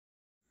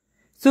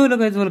So hello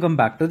guys, welcome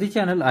back to the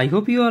channel. I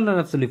hope you all are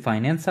absolutely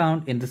fine and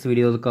sound. In this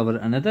video, I'll cover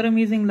another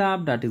amazing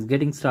lab that is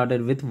getting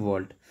started with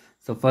Vault.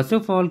 So first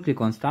of all,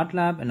 click on Start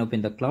Lab and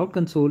open the Cloud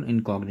Console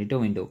incognito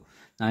window.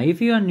 Now if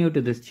you are new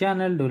to this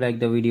channel, do like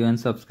the video and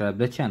subscribe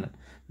the channel.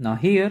 Now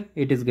here,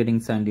 it is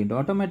getting signed in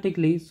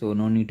automatically, so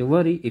no need to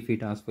worry. If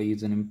it asks for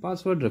username and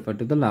password, refer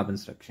to the lab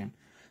instruction.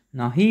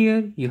 Now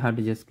here, you have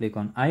to just click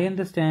on I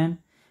understand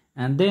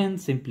and then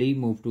simply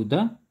move to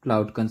the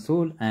Cloud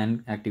Console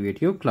and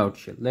activate your Cloud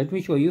Shell. Let me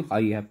show you how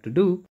you have to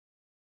do.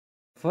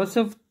 First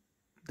of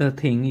the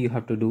thing you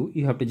have to do,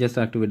 you have to just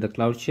activate the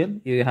Cloud Shell.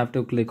 You have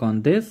to click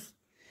on this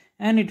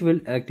and it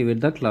will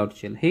activate the Cloud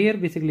Shell. Here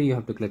basically you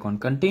have to click on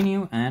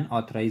continue and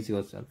authorize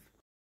yourself.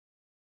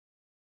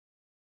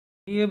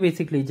 Here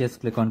basically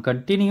just click on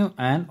continue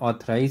and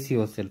authorize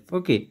yourself.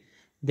 Okay,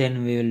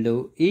 then we will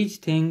do each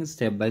thing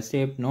step by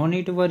step. No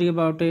need to worry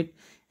about it.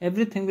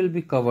 Everything will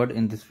be covered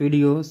in this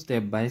video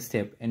step by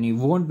step and you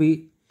won't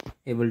be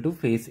able to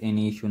face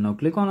any issue. Now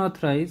click on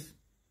authorize.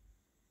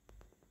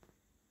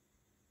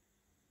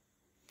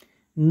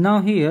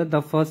 Now here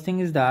the first thing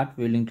is that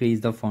we'll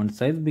increase the font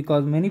size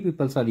because many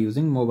people are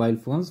using mobile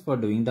phones for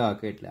doing the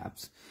arcade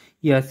labs.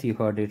 Yes, you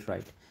heard it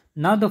right.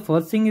 Now the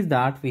first thing is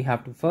that we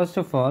have to first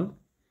of all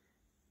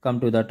come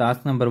to the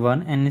task number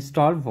 1 and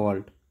install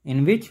Vault,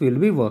 in which we'll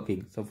be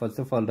working. So first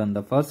of all run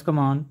the first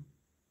command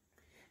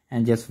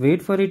and just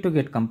wait for it to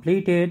get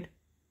completed,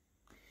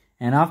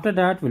 and after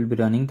that we'll be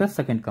running the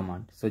second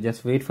command. So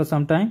just wait for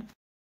some time.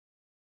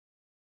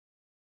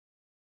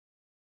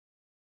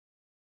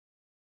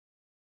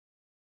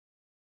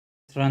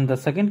 Run the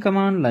second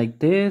command like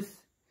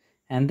this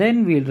and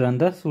then we'll run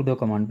the sudo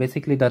command,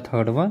 basically the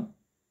third one.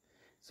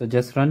 So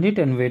just run it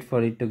and wait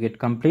for it to get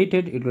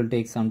completed. It will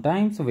take some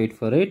time, so wait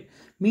for it.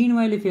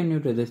 Meanwhile, if you're new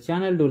to this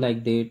channel, do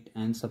like it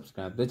and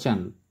subscribe the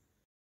channel.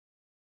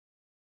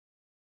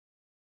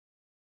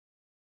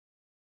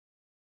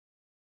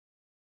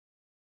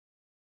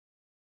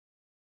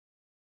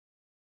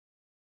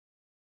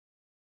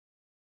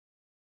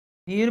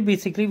 Here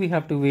basically we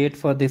have to wait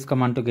for this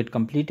command to get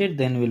completed,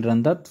 then we'll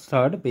run the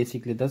third,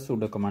 basically the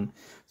sudo command.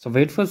 So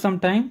wait for some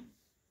time.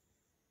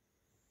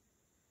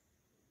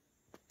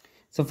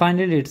 So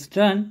finally it's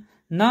done.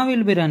 Now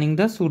we'll be running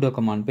the sudo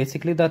command,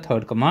 basically the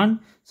third command.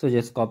 So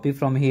just copy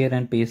from here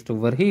and paste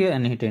over here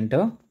and hit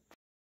enter.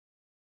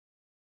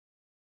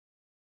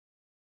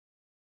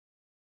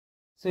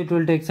 So it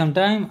will take some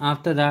time.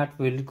 After that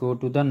we'll go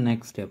to the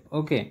next step.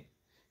 Okay.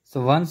 So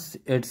once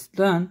it's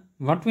done,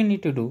 what we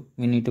need to do,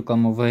 we need to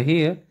come over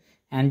here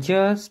and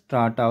just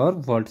start our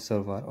Vault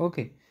server.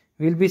 Okay,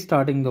 we'll be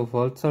starting the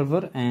Vault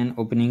server and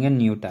opening a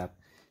new tab.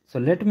 So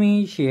let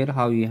me share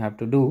how you have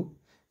to do.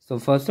 So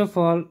first of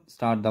all,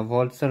 start the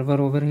Vault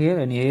server over here,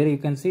 and here you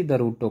can see the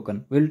root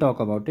token. We'll talk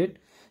about it.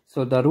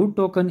 So the root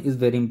token is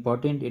very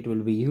important. It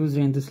will be used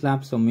in this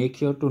lab. So make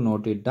sure to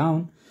note it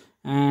down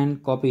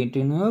and copy it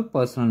in your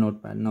personal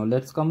notepad. Now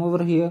let's come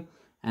over here.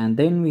 And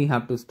then we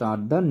have to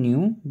start the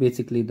new,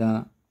 basically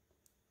the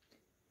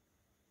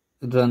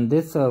run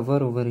this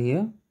server over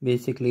here.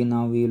 Basically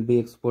now we will be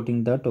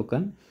exporting the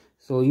token.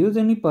 So use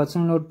any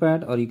personal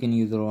notepad or you can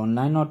use your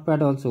online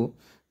notepad also.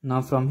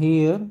 Now from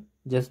here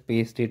just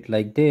paste it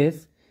like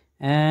this,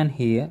 and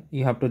here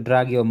you have to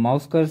drag your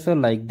mouse cursor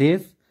like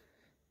this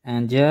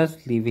and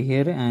just leave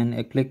here and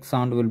a click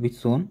sound will be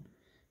shown.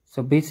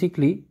 So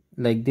basically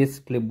like this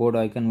clipboard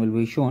icon will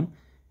be shown,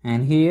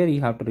 and here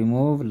you have to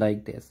remove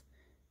like this.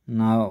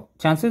 Now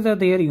chances are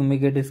there you may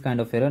get this kind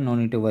of error. No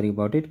need to worry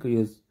about it.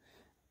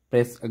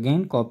 Press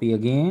again, copy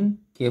again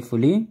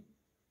carefully,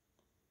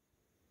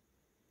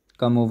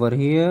 come over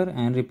here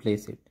and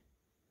replace it.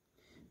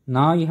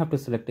 Now you have to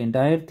select the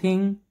entire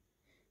thing,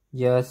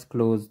 just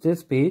close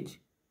this page,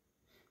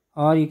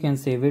 or you can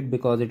save it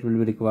because it will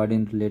be required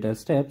in later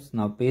steps.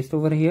 Now paste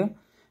over here.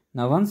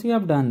 Now once you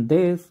have done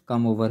this,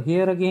 come over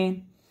here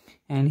again,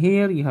 and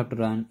here you have to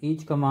run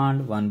each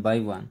command one by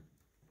one.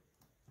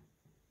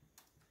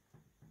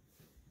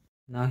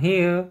 Now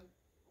here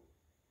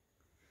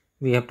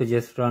we have to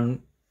just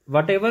run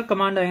whatever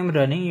command I am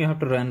running. You have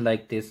to run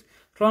like this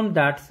from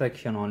that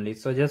section only.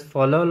 So just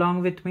follow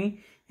along with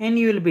me and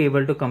you will be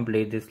able to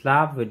complete this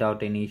lab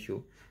without any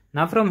issue.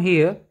 Now from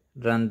here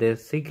run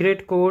this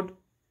secret code.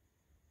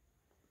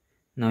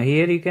 Now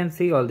here you can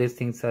see all these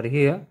things are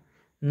here.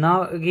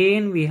 Now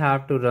again we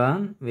have to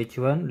run which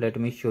one? Let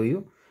me show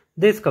you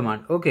this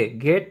command. Okay,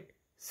 get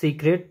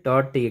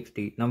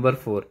secret.txt number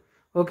 4.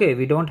 Okay,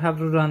 we don't have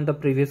to run the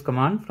previous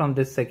command from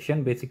this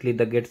section, basically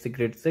the get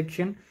secret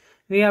section.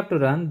 We have to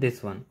run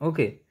this one.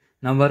 Okay,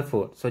 number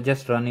 4. So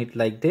just run it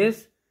like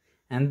this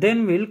and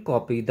then we'll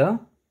copy the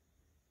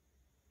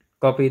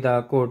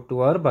code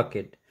to our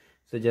bucket.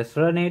 So just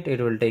run it. It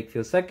will take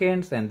few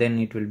seconds and then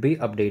it will be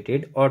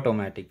updated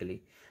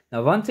automatically.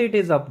 Now once it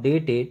is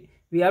updated,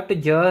 we have to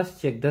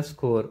just check the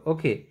score.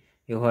 Okay,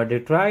 you heard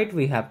it right.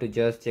 We have to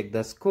just check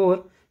the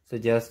score. So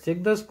just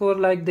check the score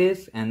like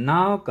this, and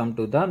now come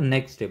to the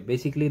next step,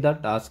 basically the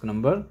task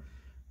number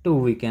 2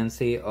 we can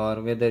say, or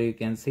whether you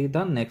can see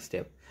the next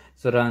step.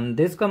 So run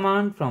this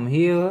command from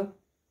here.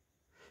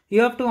 You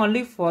have to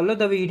only follow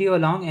the video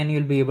along and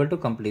you'll be able to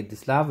complete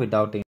this lab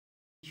without any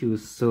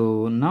issues.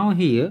 So now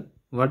here,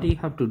 what you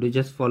have to do,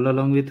 just follow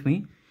along with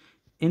me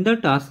in the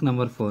task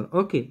number 4.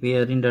 Okay, we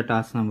are in the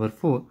task number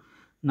 4.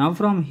 Now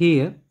from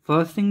here,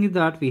 first thing is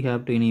that we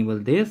have to enable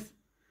this.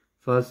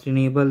 First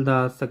enable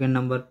the second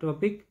number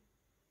topic.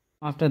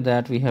 After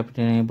that we have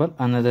to enable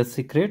another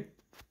secret.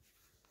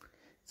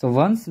 So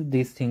once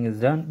this thing is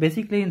done,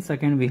 basically in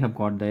second we have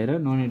got the error,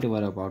 no need to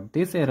worry about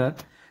this error.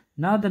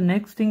 Now the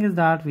next thing is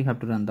that we have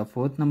to run the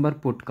fourth number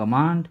put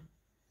command,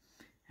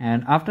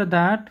 and after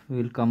that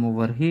we will come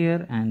over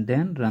here and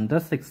then run the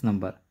sixth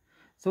number.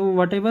 So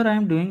whatever I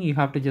am doing, you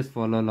have to just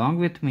follow along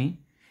with me.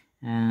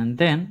 And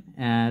then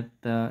at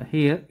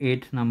here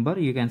 8th number,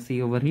 you can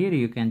see over here,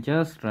 you can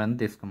just run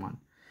this command.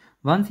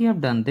 Once you have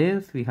done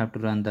this, we have to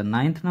run the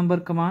 9th number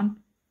command.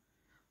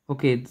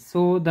 Okay,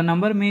 so the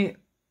number may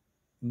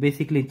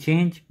basically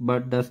change,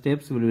 but the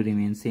steps will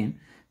remain same.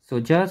 So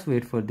just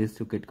wait for this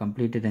to get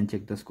completed and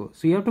check the score.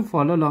 So you have to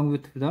follow along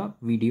with the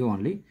video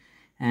only.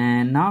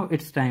 And now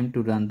it's time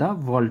to run the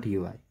Vault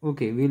UI.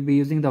 Okay, we'll be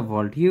using the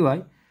Vault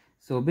UI.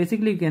 So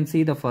basically you can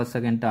see the first,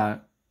 second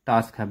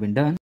task have been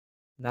done.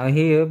 Now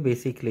here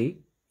basically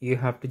you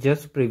have to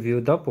just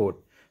preview the port.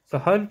 So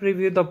how to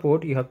preview the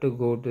port? You have to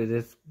go to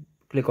this,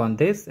 click on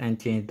this and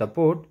change the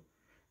port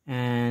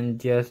and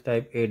just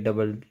type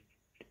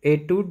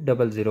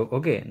 8200.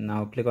 Okay,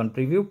 now click on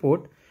preview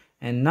port,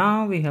 and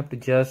now we have to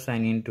just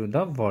sign into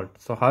the Vault.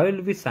 So how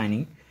will be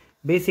signing?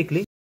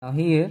 Basically now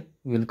here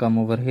we will come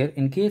over here.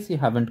 In case you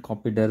haven't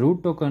copied the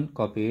root token,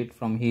 copy it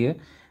from here.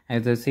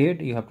 As I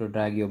said, you have to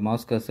drag your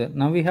mouse cursor.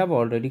 Now we have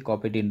already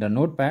copied in the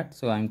notepad,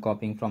 so I'm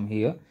copying from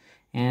here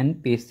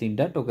and paste in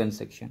the token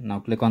section.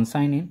 Now click on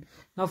sign in.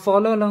 Now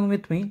follow along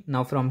with me.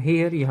 Now from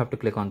here you have to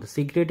click on the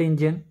secret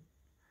engine.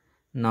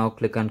 Now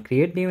click on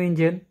create new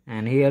engine,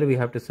 and here we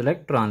have to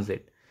select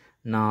transit.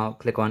 Now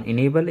click on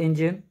enable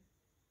engine.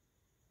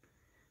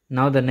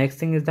 Now the next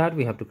thing is that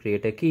we have to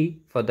create a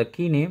key. For the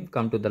key name,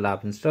 come to the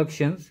lab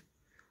instructions.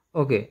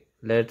 Okay,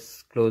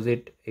 let's close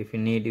it. If you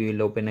need, we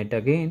will open it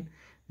again.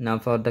 Now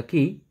for the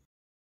key,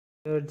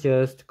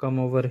 just come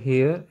over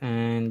here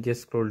and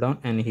just scroll down,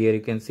 and here you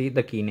can see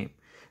the key name.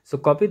 So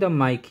copy the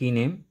my key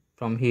name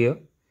from here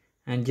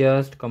and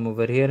just come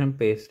over here and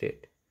paste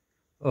it.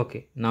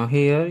 Okay, now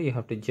here you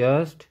have to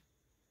just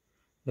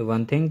do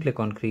one thing, click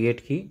on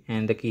create key,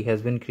 and the key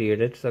has been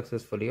created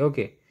successfully.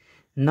 Okay,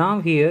 now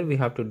here we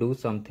have to do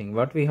something.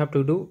 What we have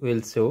to do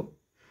will show.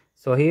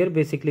 So here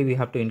basically we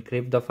have to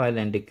encrypt the file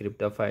and decrypt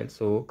the file.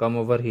 So come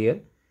over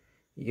here,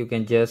 you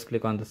can just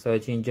click on the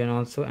search engine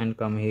also and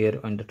come here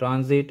on the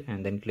transit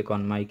and then click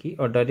on my key,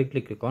 or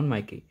directly click on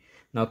my key.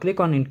 Now click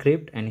on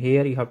encrypt, and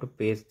here you have to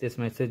paste this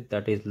message,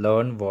 that is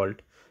learn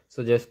vault.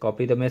 So just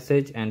copy the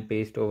message and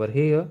paste over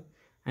here,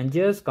 and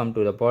just come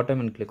to the bottom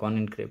and click on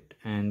encrypt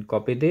and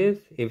copy this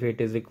if it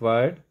is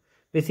required.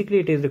 Basically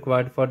it is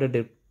required for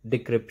the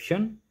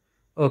decryption.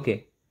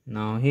 Okay,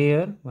 now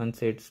here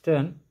once it's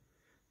done,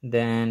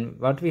 then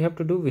what we have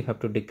to do, we have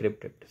to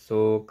decrypt it.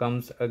 So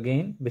come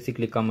again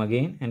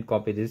and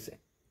copy this,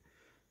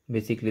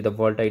 basically the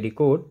vault ID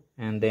code,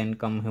 and then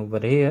come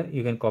over here.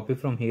 You can copy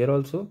from here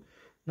also.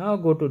 Now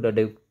go to the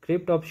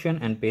decrypt option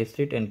and paste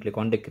it and click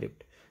on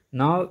decrypt.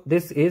 Now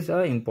this is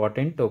an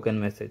important token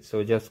message,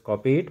 so just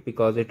copy it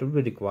because it will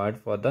be required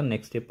for the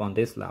next step on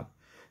this lab.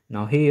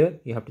 Now here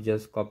you have to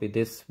just copy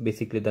this,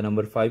 basically the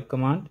number 5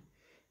 command,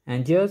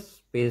 and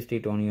just paste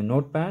it on your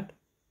notepad.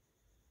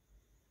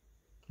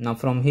 Now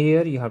from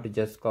here you have to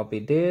just copy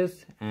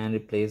this and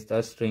replace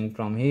the string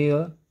from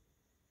here.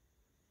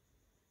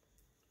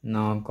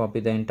 Now copy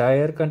the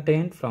entire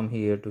content from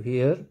here to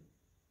here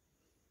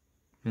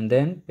and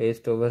then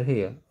paste over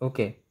here.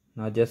 Okay,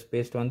 now just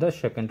paste on the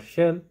second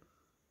shell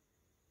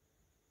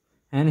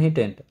and hit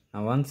enter.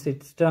 Now once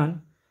it's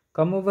done,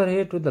 come over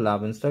here to the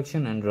lab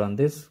instruction and run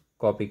this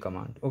copy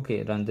command.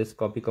 Okay, run this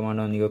copy command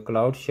on your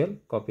cloud shell,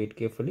 copy it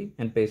carefully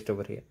and paste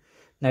over here.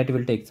 Now it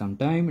will take some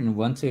time, and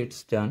once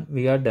it's done,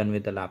 we are done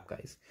with the lab,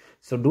 guys.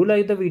 So do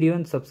like the video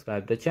and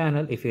subscribe the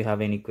channel if you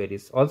have any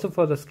queries. Also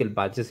for the skill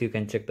badges, you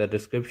can check the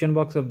description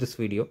box of this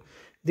video.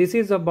 This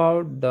is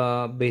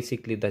about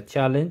basically the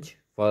challenge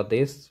for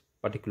this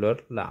particular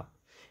lab,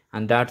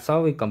 and that's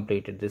how we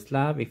completed this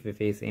lab. If you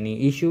face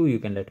any issue, you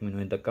can let me know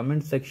in the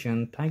comment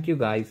section. Thank you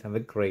guys, have a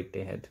great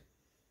day ahead.